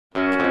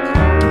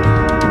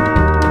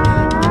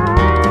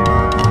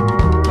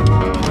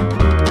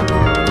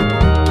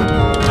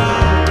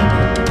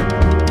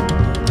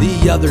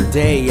The other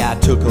day I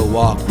took a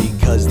walk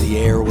because the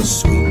air was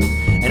sweet,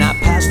 and I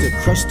passed a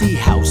crusty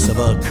house of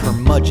a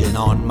curmudgeon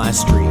on my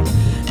street.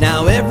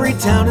 Now every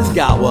town has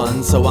got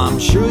one, so I'm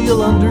sure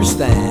you'll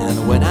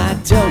understand when I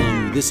tell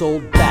you this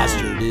old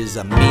bastard is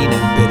a mean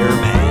and bitter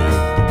man.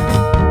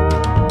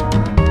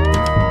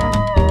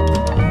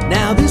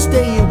 Now this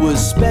day it was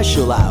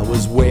special, I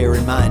was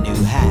wearing my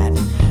new hat.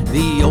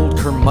 The old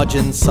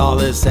curmudgeon saw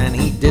this and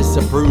he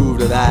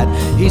disapproved of that.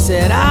 He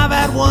said, "I've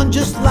had one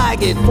just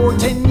like it. For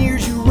 10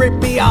 years you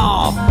ripped me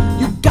off.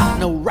 You got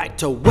no right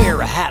to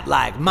wear a hat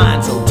like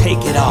mine, so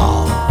take it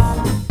off."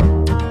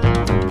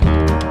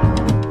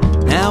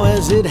 Now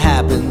as it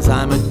happens,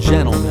 I'm a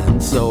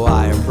gentleman, so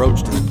I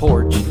approached his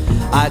porch.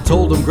 I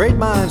told him, "Great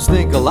minds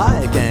think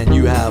alike, and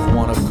you have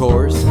one of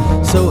course.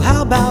 So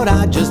how about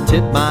I just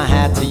tip my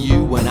hat to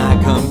you when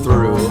I come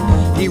through?"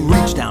 He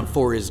reached down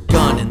for his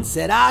gun and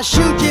said, "I'll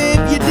shoot you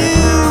if you do."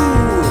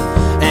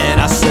 And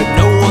I said,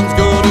 "No one's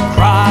gonna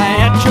cry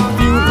at your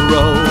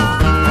funeral.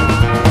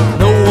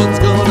 No one's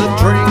gonna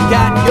drink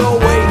at your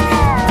wake.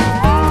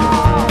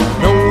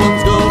 No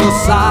one's gonna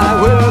sigh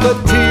with a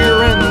tear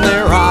in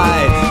their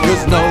eye,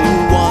 'cause no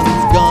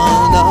one's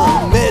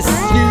gonna miss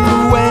you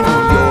when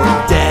you're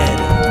dead."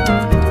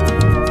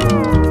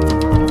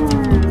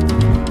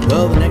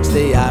 Well, the next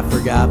day I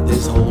forgot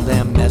this whole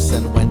damn mess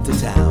and went to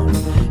town.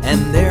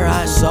 And there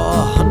I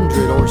saw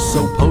 100 or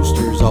so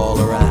posters all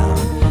around.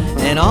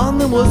 And on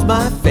them was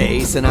my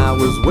face, and I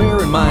was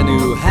wearing my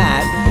new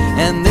hat.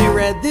 And they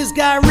read, "This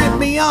guy ripped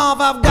me off,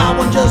 I've got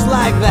one just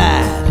like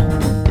that."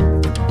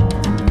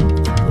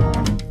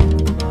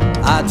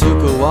 I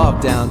took a walk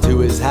down to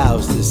his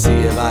house to see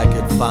if I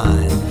could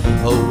find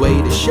a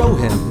way to show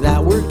him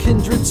that we're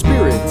kindred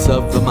spirits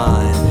of the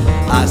mind.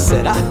 I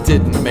said, "I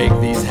didn't make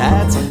these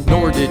hats,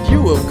 nor did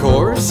you, of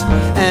course.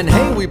 And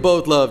hey, we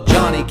both love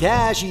Johnny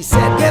Cash." He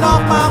said, "Get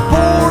off my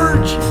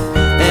porch."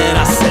 And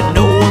I said,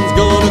 "No one's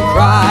gonna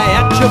cry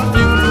at your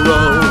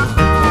funeral.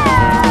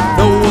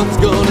 No one's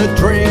gonna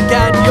drink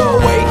at your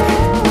wake.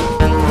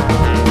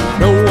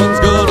 No one's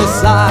gonna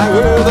sigh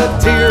with a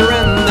tear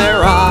in their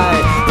eye,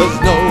 'cause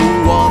no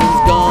one's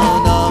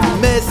gonna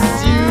miss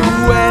you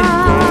when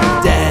you're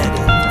dead."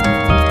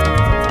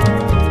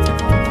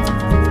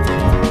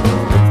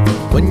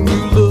 When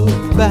you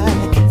look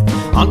back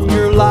on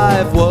your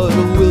life, what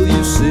will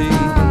you see?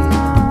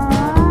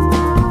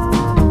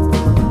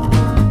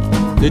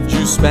 Did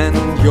you spend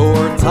your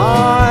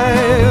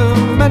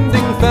time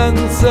mending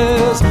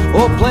fences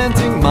or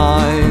planting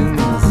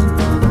mines?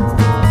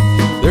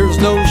 There's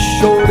no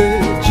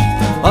shortage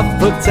of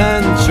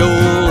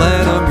potential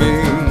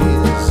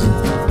enemies,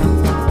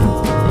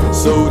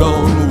 so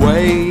don't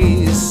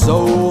waste so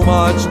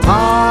much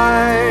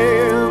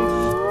time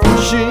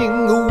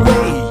pushing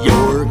away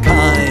your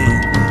kind.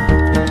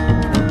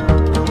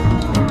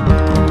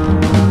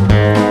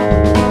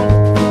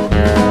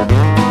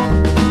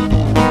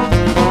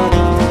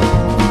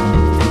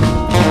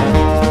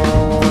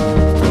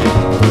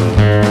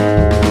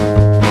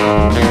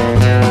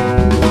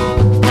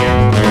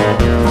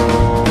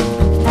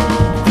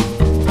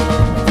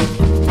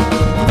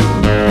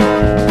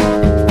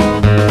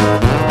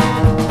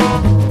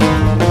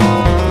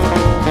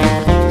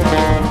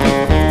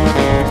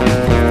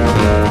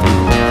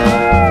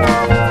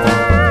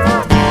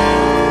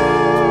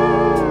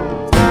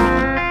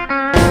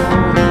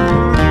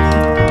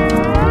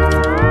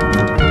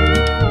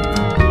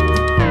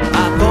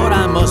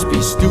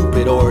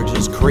 Stupid or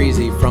just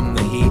crazy from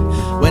the heat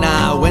when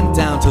I went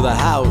down to the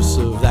house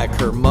of that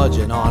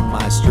curmudgeon on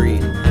my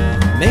street.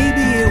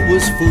 Maybe it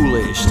was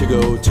foolish to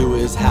go to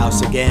his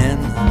house again,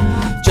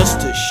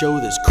 just to show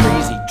this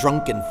crazy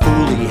drunken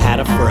fool he had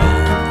a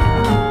friend.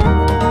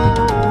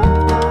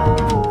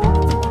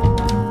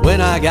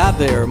 When I got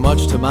there,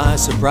 much to my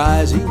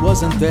surprise, he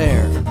wasn't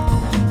there.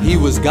 He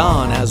was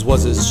gone, as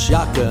was his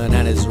shotgun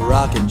and his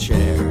rocking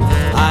chair.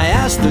 I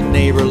asked the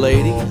neighbor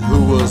lady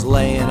who was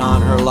laying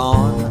on her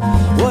lawn,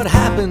 "What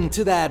happened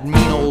to that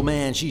mean old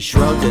man?" She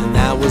shrugged and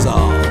that was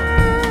all.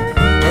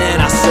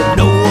 And I said,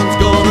 "No one's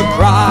gonna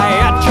cry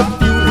at your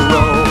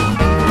funeral.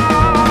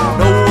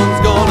 No one's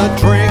gonna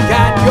drink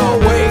at your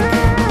wake.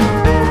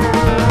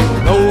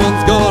 No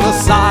one's gonna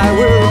sigh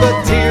with a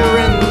tear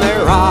in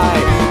their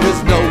eye,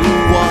 'cause no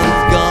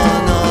one's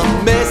gonna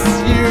miss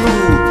you.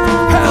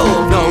 Hell,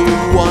 no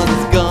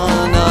one's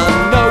gonna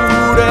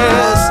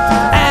notice,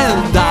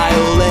 and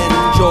I'll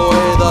enjoy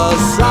the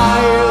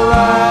silence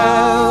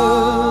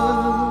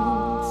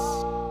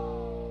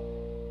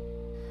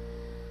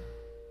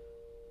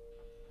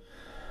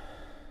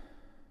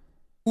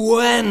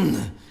when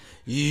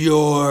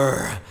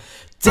you're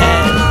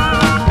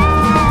dead."